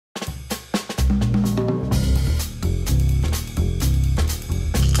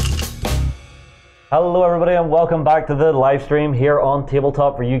Hello everybody and welcome back to the live stream here on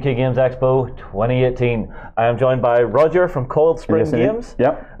Tabletop for UK Games Expo 2018. I am joined by Roger from Coiled Spring Games.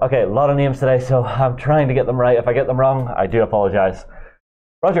 Yep. Okay, a lot of names today, so I'm trying to get them right. If I get them wrong, I do apologise.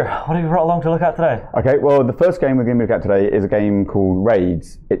 Roger, what have you brought along to look at today? Okay, well the first game we're going to look at today is a game called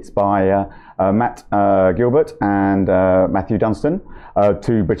Raids. It's by Matt Gilbert and Matthew Dunstan,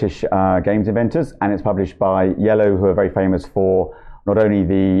 two British games inventors, and it's published by Yellow, who are very famous for not only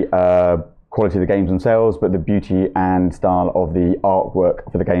the quality of the games themselves, but the beauty and style of the artwork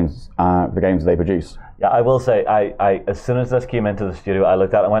for the games they produce. Yeah, I will say, I as soon as this came into the studio, I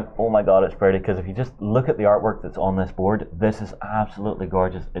looked at it and went, oh my god, it's pretty, because if you just look at the artwork that's on this board, this is absolutely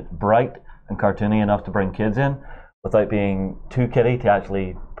gorgeous. It's bright and cartoony enough to bring kids in, without being too kiddie to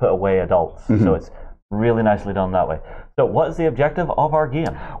actually put away adults. Mm-hmm. So it's really nicely done that way. So what is the objective of our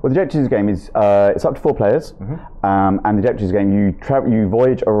game? Well, the objective of the game is it's up to 4 players, mm-hmm. And the objective of the game, you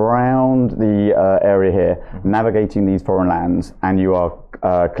voyage around the area here, mm-hmm. navigating these foreign lands, and you are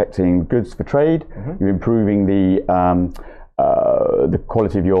collecting goods for trade. Mm-hmm. You're improving the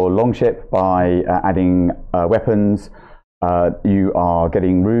quality of your longship by adding weapons. You are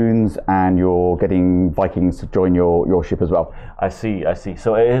getting runes, and you're getting Vikings to join your ship as well. I see.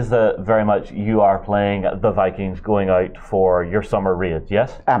 So it is very much you are playing the Vikings going out for your summer raids,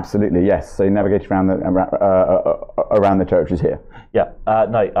 yes? Absolutely, yes. So you navigate around the territories here. Yeah.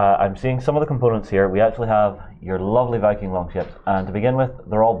 Now, I'm seeing some of the components here. We actually have your lovely Viking longships, and to begin with,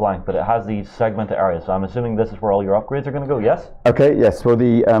 they're all blank, but it has these segmented areas. So I'm assuming this is where all your upgrades are going to go, yes? Okay, yes. Well,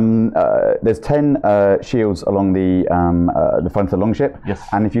 there's 10 shields along the front of the longship. Yes.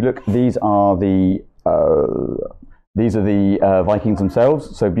 And if you look, these are the Vikings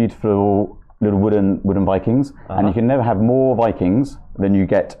themselves. So beautiful little wooden Vikings, and you can never have more Vikings than you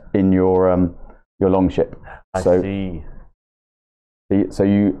get in your longship. I see. So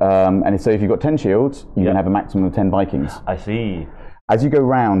you so if you've got 10 shields, you can have a maximum of 10 Vikings. I see. As you go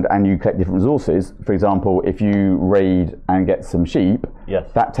round and you collect different resources, for example, if you raid and get some sheep,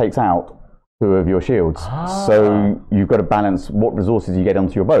 that takes out 2 of your shields. So you've got to balance what resources you get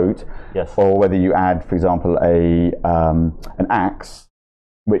onto your boat, or whether you add, for example, an axe,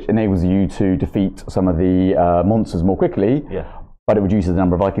 which enables you to defeat some of the monsters more quickly, but it reduces the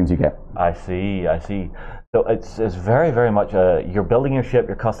number of Vikings you get. I see. So it's very, very much you're building your ship,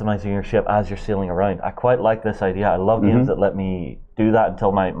 you're customizing your ship as you're sailing around. I quite like this idea. I love games that let me do that and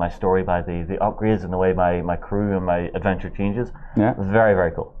tell my story by the upgrades and the way my crew and my adventure changes. Yeah. Very,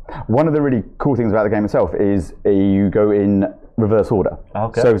 very cool. One of the really cool things about the game itself is you go in reverse order.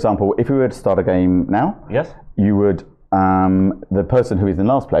 Okay. So, for example, if we were to start a game now, you would, the person who is in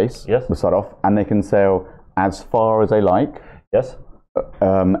last place would start off, and they can sail as far as they like. Yes.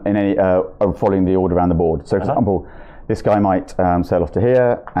 In any following the order around the board. So, for example, this guy might sail off to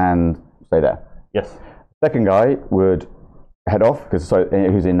here and stay there. Yes. Second guy would head off who's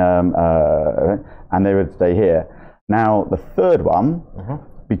in, and they would stay here. Now, the third one,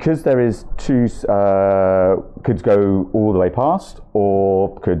 because there is 2, could go all the way past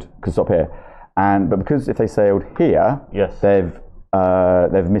or could stop here, but because if they sailed here,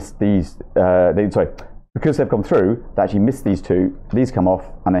 they've missed these. Because they've come through, they actually miss these 2. These come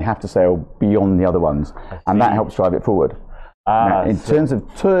off, and they have to sail beyond the other ones, and that helps drive it forward. Now, in terms of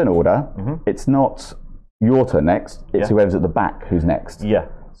turn order, it's not your turn next; it's whoever's at the back who's next. Yeah.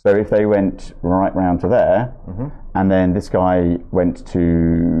 So if they went right round to there, and then this guy went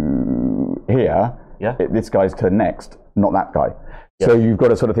to here, this guy's turn next, not that guy. Yeah. So you've got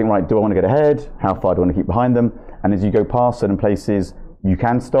to sort of think, right, do I want to get ahead? How far do I want to keep behind them? And as you go past certain places, you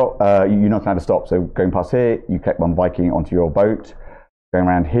can stop. You're not allowed to stop. So going past here, you collect 1 Viking onto your boat. Going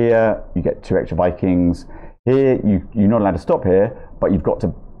around here, you get 2 extra Vikings. Here, you're not allowed to stop here, but you've got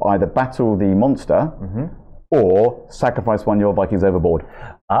to either battle the monster or sacrifice 1 of your Vikings overboard.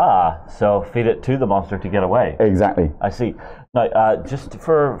 So feed it to the monster to get away. Exactly. I see. Now, just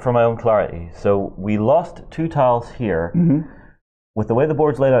for my own clarity, so we lost 2 tiles here. With the way the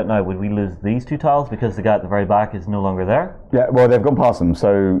board's laid out now, would we lose these 2 tiles because the guy at the very back is no longer there? Yeah, well, they've gone past them.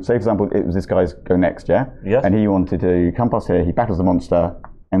 So, say, for example, it was this guy's go next, Yes. And he wanted to come past here, he battles the monster,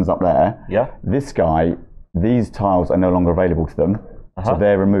 ends up there. Yeah. This guy, these tiles are no longer available to them, so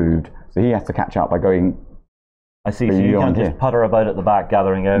they're removed. So he has to catch up by going... I see, so you can't just putter about at the back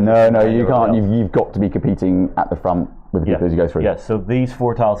gathering out... No, you can't. You've got to be competing at the front with the people as you go through. Yeah, so these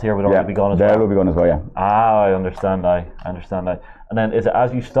 4 tiles here would already be gone as well? They'll all be gone as well, yeah. I understand now. And then is it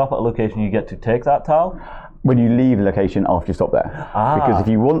as you stop at a location you get to take that tile? When you leave the location after you stop there. Because if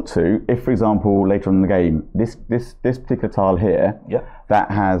you want to, if for example later on in the game, this particular tile here, that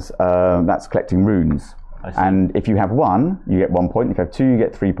has that's collecting runes. And if you have 1, you get 1 point. If you have 2, you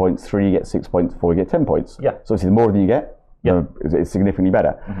get 3 points. 3, you get 6 points. 4, you get 10 points. Yeah. So obviously, the more than you get, it's significantly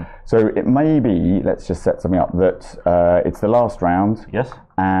better. So it may be, let's just set something up, that it's the last round. Yes.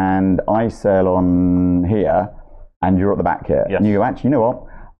 And I sail on here, and you're at the back here. Yes. And you go, actually, you know what?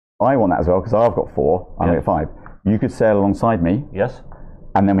 I want that as well, because I've got 4, I'm at 5. You could sail alongside me. Yes.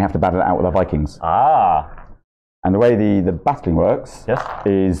 And then we have to battle it out with our Vikings. Ah. And the way the battling works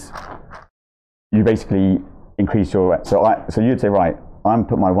is you basically increase your... So you'd say, right, I'm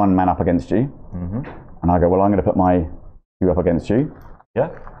put my 1 man up against you. And I go, well, I'm going to put my 2 up against you. Yeah.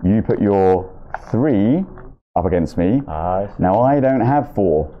 You put your 3 up against me. Now, I don't have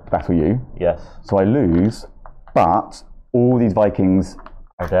 4 to battle you. Yes. So I lose, but all these Vikings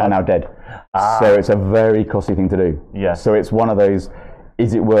are now dead. So it's a very costly thing to do. Yes. So it's one of those,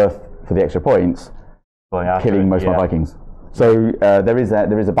 is it worth, for the extra points, killing most of my Vikings? So there is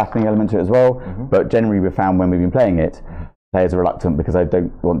a battling element to it as well, but generally we've found when we've been playing it, players are reluctant because they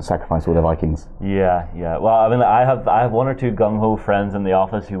don't want to sacrifice all their Vikings. Yeah. Well, I mean, I have 1 or 2 gung-ho friends in the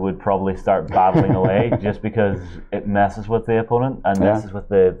office who would probably start battling away just because it messes with the opponent and messes with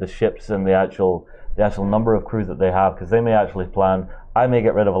the ships and the actual number of crew that they have, because they may actually plan, I may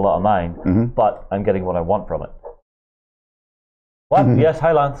get rid of a lot of mine, but I'm getting what I want from it. What? Yes,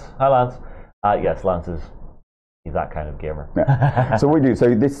 hi Lance. Yes, Lance he's that kind of gamer. So we do. So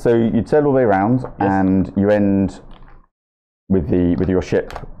you'd sail all the way around, and you end with your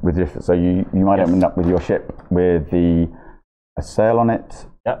ship so you might end up with your ship with a sail on it,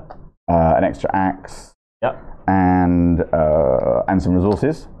 an extra axe, and some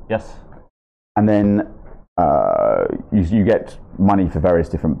resources. Yes. And then you get money for various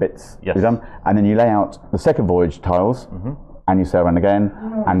different bits. Yes. And then you lay out the second voyage tiles, and you sail around again,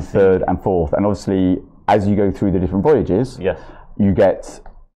 and third and fourth. And obviously, as you go through the different voyages, you get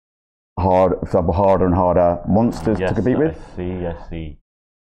harder and harder monsters to compete with. I see.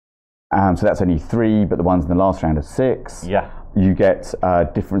 So that's only 3, but the ones in the last round are 6. Yeah. You get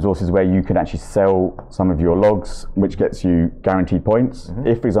different resources where you can actually sell some of your logs, which gets you guaranteed points.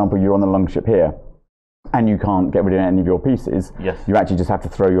 If, for example, you're on the longship here and you can't get rid of any of your pieces, you actually just have to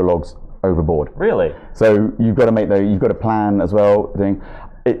throw your logs overboard. Really? So you've got to you've got to plan as well.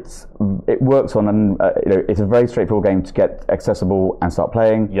 It works on, it's a very straightforward game to get accessible and start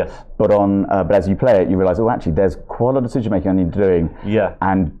playing. Yes. But as you play it, you realise, actually, there's quite a lot of decision making I need to be doing. Yeah.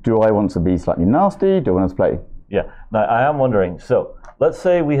 And do I want to be slightly nasty? Do I want to play? Yeah. Now I am wondering. So let's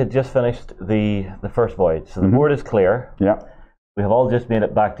say we had just finished the first voyage. So the board is clear. Yeah. We have all just made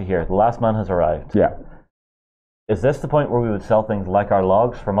it back to here. The last man has arrived. Yeah. Is this the point where we would sell things like our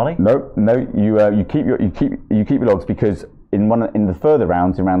logs for money? No. You keep your logs, because in the further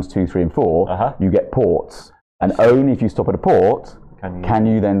rounds, in rounds 2, 3, and 4, you get ports, and only if you stop at a port can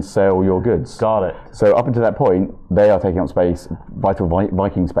you then sell your goods. Got it. So up until that point, they are taking up space, vital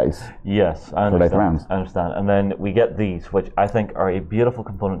Viking space. Yes, I understand. For later rounds. I understand. And then we get these, which I think are a beautiful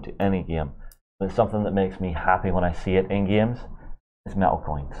component to any game. It's something that makes me happy when I see it in games. It's metal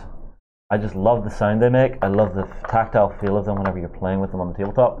coins. I just love the sound they make. I love the tactile feel of them whenever you're playing with them on the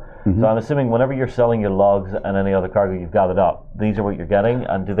tabletop. So I'm assuming whenever you're selling your logs and any other cargo you've gathered up, these are what you're getting,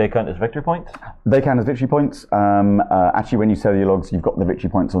 and do they count as victory points? They count as victory points. Actually, when you sell your logs, you've got the victory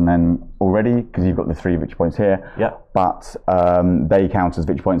points on them already, because you've got the 3 victory points here. Yeah. But they count as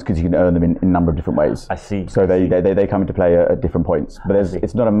victory points because you can earn them in a number of different ways. I see. So they come into play at different points. But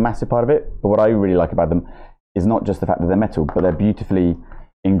it's not a massive part of it. But what I really like about them is not just the fact that they're metal, but they're beautifully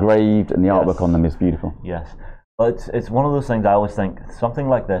engraved, and the artwork on them is beautiful. Yes. Well, it's one of those things I always think, something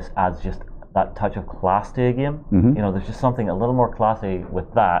like this adds just that touch of class to a game. There's just something a little more classy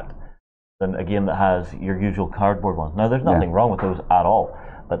with that than a game that has your usual cardboard ones. Now, there's nothing wrong with those at all,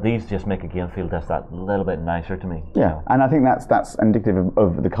 but these just make a game feel just that little bit nicer to me. Yeah, and I think that's indicative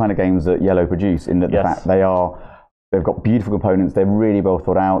of the kind of games that Yellow produce, in that the fact they've got beautiful components, they're really well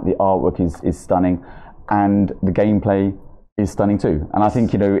thought out, the artwork is stunning, and the gameplay is stunning too. And I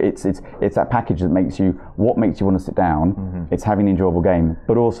think it's that package that makes you want to sit down. It's having an enjoyable game,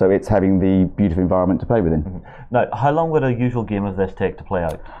 but also it's having the beautiful environment to play within. Now, how long would a usual game of this take to play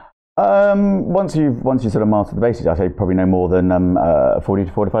out? Once you sort of master the basics, I'd say probably no more than 40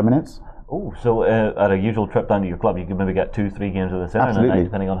 to 45 minutes. Oh, so at a usual trip down to your club, you could maybe get 2-3 games of this in a night,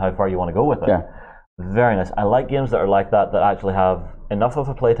 depending on how far you want to go with it. Yeah. Very nice. I like games that are like that actually have enough of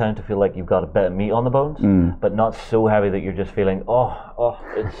a playtime to feel like you've got a bit of meat on the bones, but not so heavy that you're just feeling,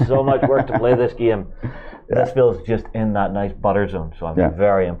 it's so much work to play this game. This feels just in that nice butter zone, so I'm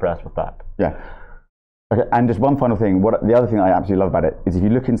very impressed with that. Yeah. Okay, and just one final thing. The other thing I absolutely love about it is if you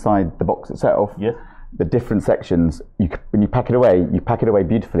look inside the box itself, the different sections, when you pack it away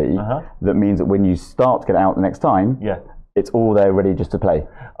beautifully. That means that when you start to get it out the next time, it's all there ready just to play.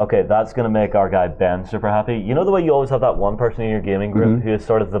 Okay, that's going to make our guy Ben super happy. You know the way you always have that one person in your gaming group who is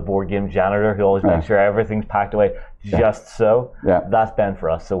sort of the board game janitor, who always makes sure everything's packed away just so? That's Ben for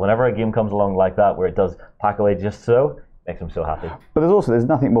us. So whenever a game comes along like that, where it does pack away just so, makes him so happy. But there's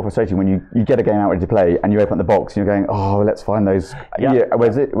nothing more frustrating when you get a game out ready to play and you open up the box and you're going, oh, let's find those.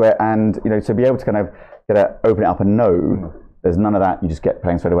 Where's it? And to be able to kind of open it up and know there's none of that, you just get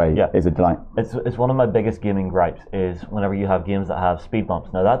playing straight away. Is a delight. It's one of my biggest gaming gripes is whenever you have games that have speed bumps.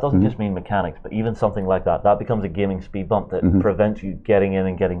 Now that doesn't just mean mechanics, but even something like that becomes a gaming speed bump that prevents you getting in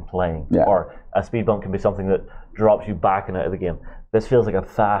and getting playing. Or a speed bump can be something that drops you back and out of the game. This feels like a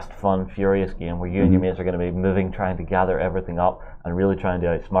fast, fun, furious game where you and your mates are going to be moving, trying to gather everything up and really trying to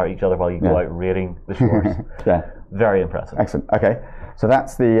outsmart each other while you go out raiding the shores. Very impressive. Excellent. Okay, so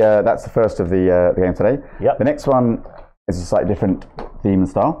that's the first of the game today. The next one is a slightly different theme and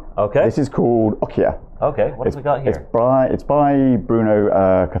style. Okay. This is called Okiya. Okay, what have we got here? It's by Bruno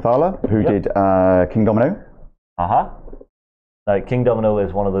Cathala, who did King Domino. King Domino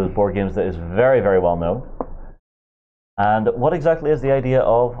is one of those board games that is very, very well known. And what exactly is the idea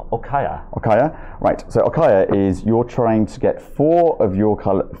of Okiya? Okiya, right. So Okiya is you're trying to get four of your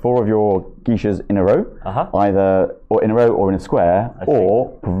geishas in a row, either in a row or in a square, or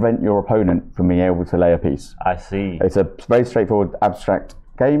prevent your opponent from being able to lay a piece. I see. It's a very straightforward abstract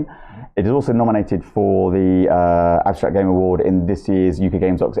game. It is also nominated for the Abstract Game Award in this year's UK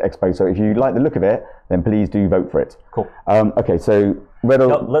Games Expo. So if you like the look of it, then please do vote for it. Cool. Okay, so red.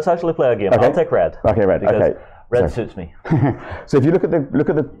 No, let's actually play a game. I'll take red. Okay, red. Okay. Red suits me. So if you look at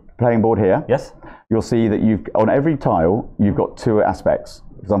the playing board here, you'll see that on every tile you've got two aspects.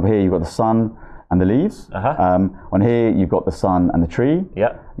 For example, here you've got the sun and the leaves. On here you've got the sun and the tree.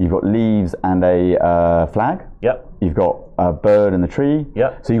 You've got leaves and a flag. You've got a bird and the tree.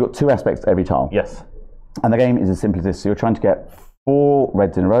 So you've got two aspects to every tile. And the game is as simple as this. So you're trying to get four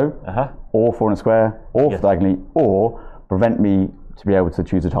reds in a row, or four in a square, or diagonally, or prevent me to be able to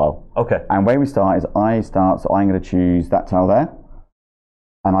choose a tile. Okay. And where we start is I start, so I'm going to choose that tile there,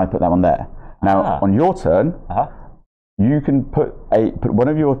 and I put that one there. Now, on your turn, you can put one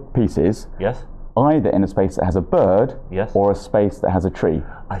of your pieces either in a space that has a bird or a space that has a tree.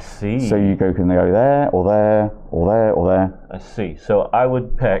 I see. So you can go there, or there, or there, or there. I see. So I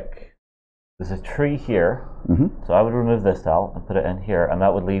would pick, there's a tree here, so I would remove this tile and put it in here, and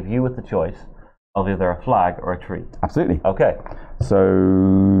that would leave you with the choice of either a flag or a tree. Absolutely. Okay. So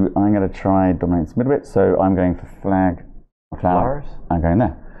I'm going to try dominate the middle bit. So I'm going for flag or flower. Flowers. I'm going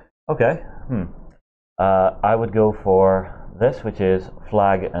there. Okay. I would go for this, which is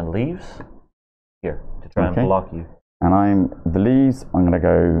flag and leaves. Here, to try and block you. And the leaves, I'm going to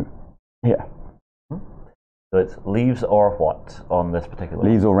go here. So it's leaves or what on this particular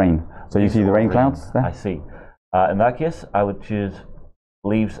Leaves or rain. So you see the rain clouds there? I see. In that case, I would choose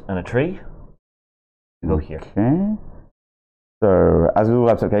leaves and a tree. Go here. Okay. So, as with all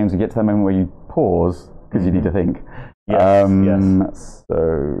abstract games, you get to the moment where you pause because you need to think. Yes.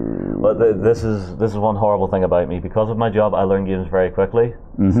 So, but this is one horrible thing about me. Because of my job, I learn games very quickly.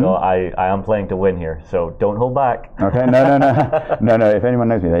 So I am playing to win here. So don't hold back. Okay. No. If anyone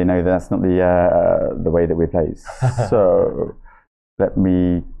knows me, they know that's not the way that we play. So let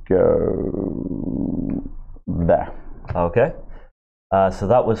me go there. Okay. So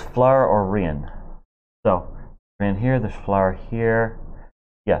that was flower or rain. So rain here, there's flower here.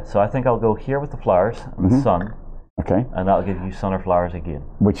 Yeah, so I think I'll go here with the flowers and the sun. Okay. And that'll give you sun or flowers again.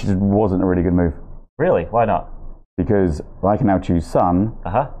 Which wasn't a really good move. Really? Why not? Because I can now choose sun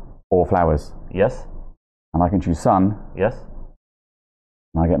or flowers. Yes. And I can choose sun. Yes.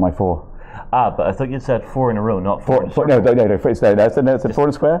 And I get my 4. But I thought you said 4 in a row, not 4 in a circle. No. It's 4 in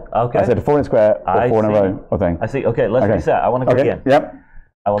a square. Okay. I said 4 in a square or 4 in a row. Or thing. I see. Okay, let's reset. I want to go again. Yep.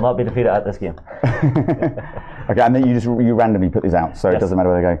 I will not be defeated at this game. Okay, and then you randomly put these out, so it doesn't matter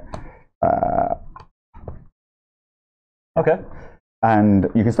where they go. Okay. And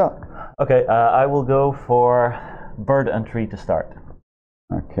you can start. Okay, I will go for bird and tree to start.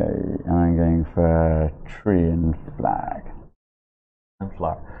 Okay, I'm going for tree and flag. And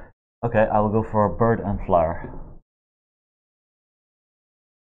flower. Okay, I will go for bird and flower.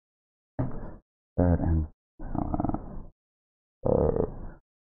 Bird and flower. So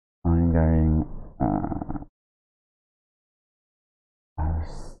I'm going.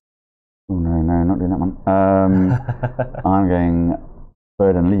 No, not doing that one. I'm going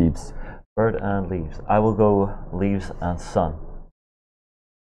bird and leaves. Bird and leaves. I will go leaves and sun.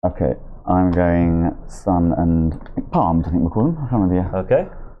 Okay, I'm going sun and palms, I think we'll call them. I can't remember. Okay.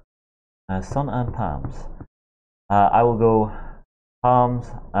 Sun and palms. I will go palms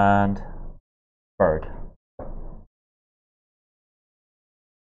and bird.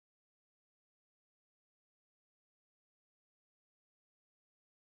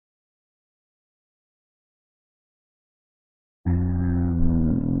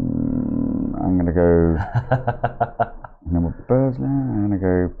 I'm going to go. Birds now. I'm going to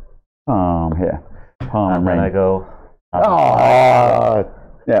go palm here. Palm and rain. then I go. Oh,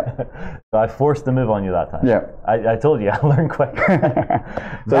 yeah. So I forced the move on you that time. Yeah. I told you, I learned quick.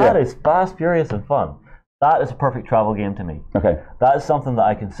 That is fast, furious, and fun. That is a perfect travel game to me. Okay. That is something that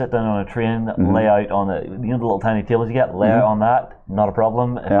I can sit down on a train, lay out on the the little tiny tables you get, lay out on that, not a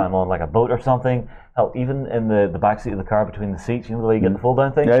problem. If I'm on like a boat or something, hell, even in the back seat of the car between the seats, you know the way you get the fold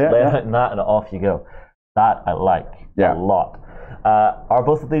down thing? Lay it out in that and off you go. That I like a lot. Are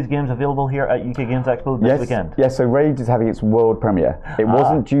both of these games available here at UK Games Expo this weekend? Yes, so Raids is having its world premiere. It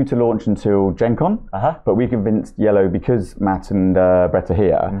wasn't due to launch until Gen Con, but we convinced Yellow, because Matt and Brett are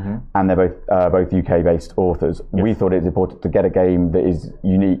here, and they're both UK-based authors, we thought it was important to get a game that is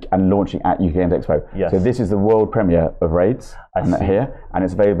unique and launching at UK Games Expo. So this is the world premiere of Raids here, and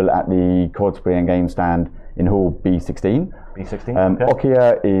it's available at the Coiled game stand in Hall B16. B16.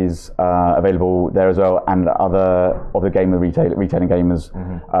 Okiya is available there as well, and other of the retailing gamers,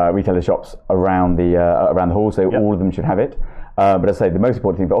 retailer shops around the hall. So all of them should have it. But as I say, the most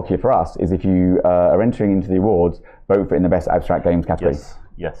important thing for Okiya for us is if you are entering into the awards, vote for it in the best abstract games category.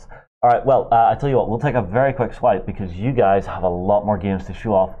 Yes. All right. Well, I tell you what, we'll take a very quick swipe because you guys have a lot more games to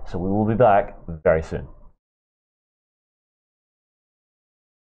show off. So we will be back very soon.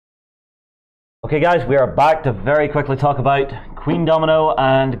 Okay guys, we are back to very quickly talk about Queen Domino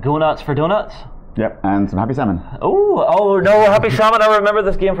and Go Nuts for Donuts. Yep, and some Happy Salmon. Oh no, Happy Salmon, I remember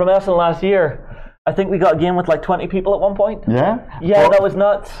this game from Essen last year. I think we got a game with like 20 people at one point. Yeah? Yeah, that was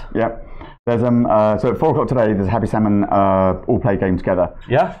nuts. Yep. There's so at 4 o'clock today, there's Happy Salmon all play game together.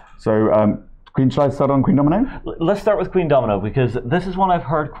 Yeah. So shall I start on Queen Domino? Let's start with Queen Domino because this is one I've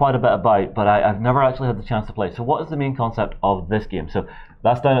heard quite a bit about, but I've never actually had the chance to play. So what is the main concept of this game? So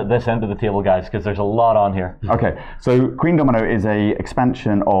that's down at this end of the table, guys, because there's a lot on here. Okay, so Queen Domino is a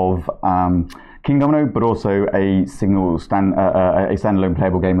expansion of King Domino, but also a standalone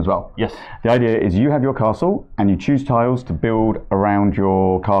playable game as well. Yes. The idea is you have your castle, and you choose tiles to build around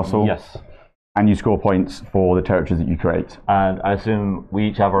your castle. Yes. And you score points for the territories that you create. And I assume we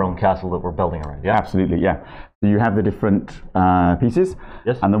each have our own castle that we're building around, yeah? Absolutely, yeah. So you have the different pieces.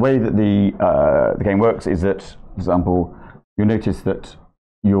 Yes. And the way that the game works is that, for example, you'll notice that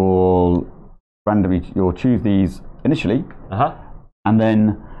you'll choose these initially, and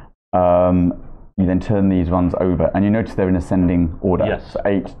then you then turn these ones over, and you notice they're in ascending order. Yes. So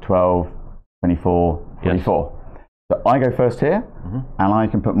 8, 12, 24, 44. Yes. So I go first here, and I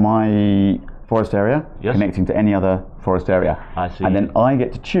can put my forest area connecting to any other forest area. I see. And then I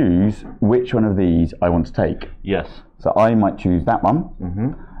get to choose which one of these I want to take. Yes. So I might choose that one,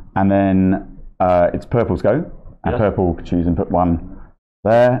 and then it's purple's go, and purple could choose and put one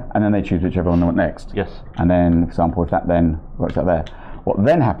there, and then they choose whichever one they want next. Yes. And then, for example, if that then works out there, what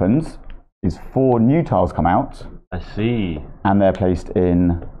then happens is 4 new tiles come out. I see. And they're placed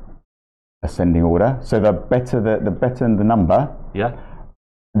in ascending order. So the better the number, the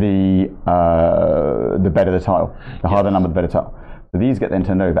better the tile. The harder the number, the better tile. So these get then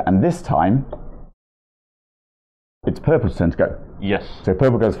turned over, and this time it's purple's turn to go. Yes. So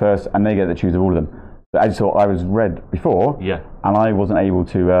purple goes first, and they get to choose of all of them. But as you saw, I was red before, and I wasn't able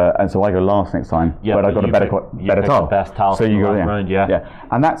to, and so I go last next time. But I got a better tile. The best tile. So you go around,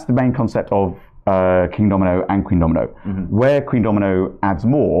 and that's the main concept of King Domino and Queen Domino. Where Queen Domino adds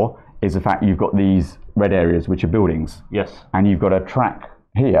more is the fact you've got these red areas which are buildings. Yes. And you've got a track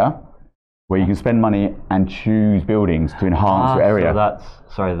here where you can spend money and choose buildings to enhance your area.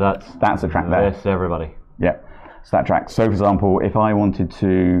 So that's the track there. Yes, everybody. Yeah. So that track. So for example, if I wanted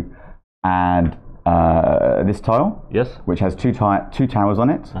to add this tile, which has two towers on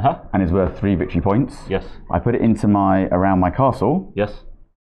it, and is worth 3 victory points. Yes. I put it into around my castle. Yes.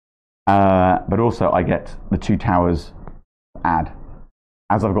 But also I get the 2 towers to add.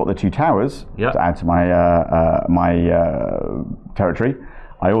 As I've got the 2 towers to add to my territory,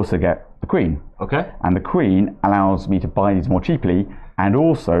 I also get the queen. Okay. And the queen allows me to buy these more cheaply, and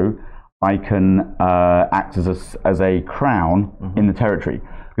also I can act as a crown in the territory.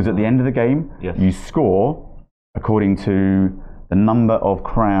 Because at the end of the game, you score according to the number of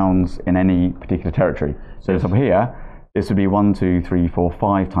crowns in any particular territory. So up here, this would be 1, 2, 3, 4,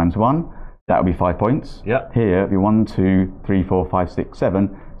 5 times 1. That would be 5 points. Yep. Here, it'd be 1, 2, 3, 4, 5, 6,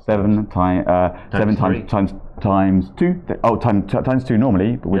 7. 7 times times 2. Times 2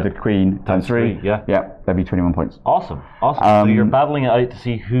 normally, but with the queen times 3. Yeah. Yeah, that'd be 21 points. Awesome. So you're battling it out to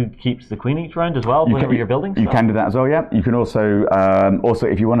see who keeps the queen each round as well, whenever you're building stuff? You can do that as well, yeah. You can also,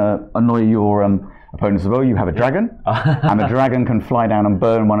 if you want to annoy your opponents as well, you have a dragon, and the dragon can fly down and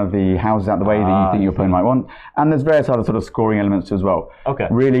burn one of the houses out the way that you think your opponent might want. And there's various other sort of scoring elements as well. Okay.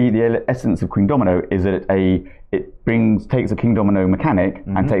 Really, the essence of Queen Domino is that it takes a King Domino mechanic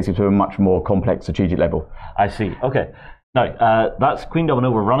and takes it to a much more complex strategic level. I see. Okay. Now, that's Queen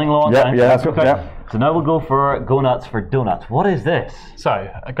Domino. We're running low on time. Yeah, that's okay. So now we'll go for Go Nuts for Donuts. What is this? So,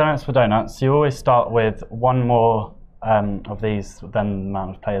 Go Nuts for Donuts, you always start with one more of these than the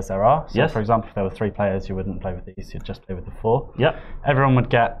amount of players there are. So, for example, if there were 3 players, you wouldn't play with these, you'd just play with the 4. Yep. Everyone would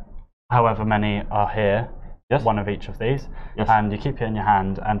get however many are here, one of each of these, and you keep it in your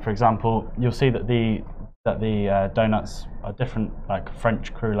hand. And for example, you'll see that the donuts are different, like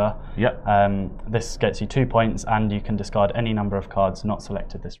French cruller. Yep. This gets you 2 points, and you can discard any number of cards not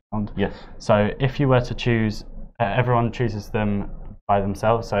selected this round. Yes. So if you were to choose, everyone chooses them by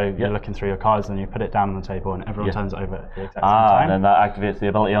themselves. So you're looking through your cards, and you put it down on the table, and everyone turns it over at the exact same time. And then that activates the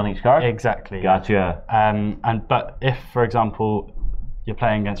ability on each card. Exactly. Gotcha. But if, for example, you're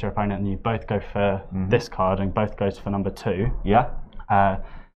playing against your opponent and you both go for this card and both goes for number 2. Yeah.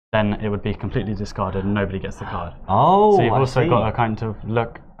 Then it would be completely discarded and nobody gets the card. Oh, so you've also got to kind of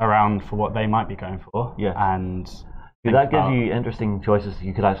look around for what they might be going for. Yeah. And that gives you interesting choices.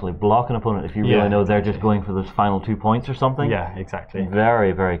 You could actually block an opponent if you really know they're just going for those final 2 points or something. Yeah, exactly.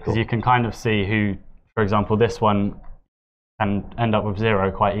 Very, very cool. Because you can kind of see who, for example, this one can end up with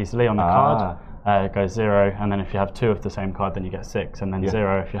 0 quite easily on the card. It goes 0, and then if you have 2 of the same card, then you get 6, and then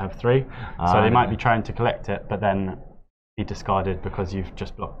 0 if you have 3. So they might be trying to collect it, but then be discarded because you've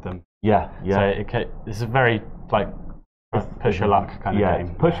just blocked them. Yeah. So it's a very push your luck kind of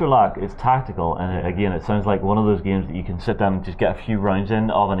game. Push your luck. It's tactical, and again, it sounds like one of those games that you can sit down and just get a few rounds in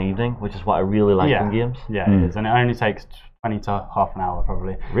of an evening, which is what I really like in games. Yeah, it is, and it only takes 20 to half an hour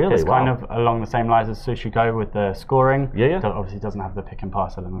probably. Really? It's kind of along the same lines as Sushi Go with the scoring. Yeah. So obviously it doesn't have the pick and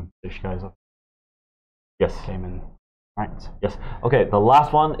pass element. Sushi Go's came in. Right. Yes. Okay, the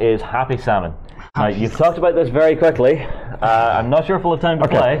last one is Happy Salmon. Now, you've talked about this very quickly. I'm not sure if we'll have time to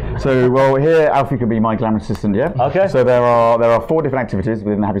play. So, here, Alfie could be my glamorous assistant, yeah? Okay. So there are 4 different activities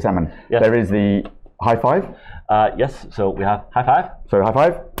within the Happy Salmon. Yes. There is the high five. Yes, so we have high five. So high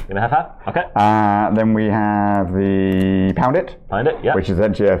five. Give me a high five. Okay. Then we have the pound it. Pound it, yeah. Which is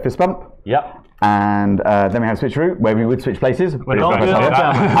essentially a fist bump. Yep. And then we have switcheroo, where we would switch places.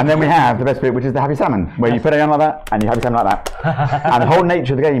 And then we have the best bit, which is the Happy Salmon, where you put it on like that, and you Happy Salmon like that. And the whole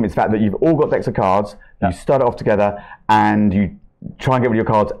nature of the game is the fact that you've all got decks of cards, you start it off together, and you try and get rid of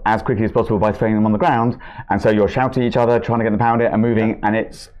your cards as quickly as possible by throwing them on the ground. And so you're shouting at each other, trying to get them pound it and moving, and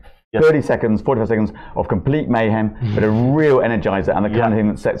it's 30 seconds, 45 seconds of complete mayhem, but a real energizer and the kind of thing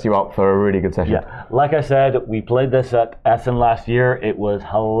that sets you up for a really good session. Yeah, like I said, we played this at Essen last year. It was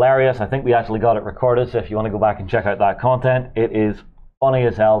hilarious. I think we actually got it recorded, so if you want to go back and check out that content, it is funny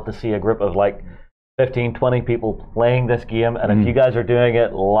as hell to see a group of 15, 20 people playing this game, and if you guys are doing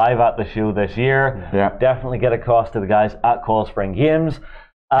it live at the show this year, definitely get across to the guys at Coil Spring Games.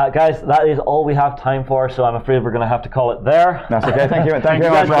 Guys, that is all we have time for, so I'm afraid we're going to have to call it there. That's okay. Thank you. Thank you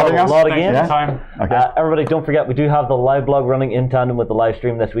very much for having us. A lot of games. Okay. Everybody, don't forget, we do have the live blog running in tandem with the live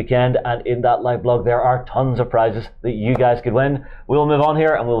stream this weekend, and in that live blog there are tons of prizes that you guys could win. We'll move on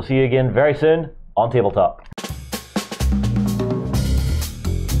here, and we'll see you again very soon on Tabletop.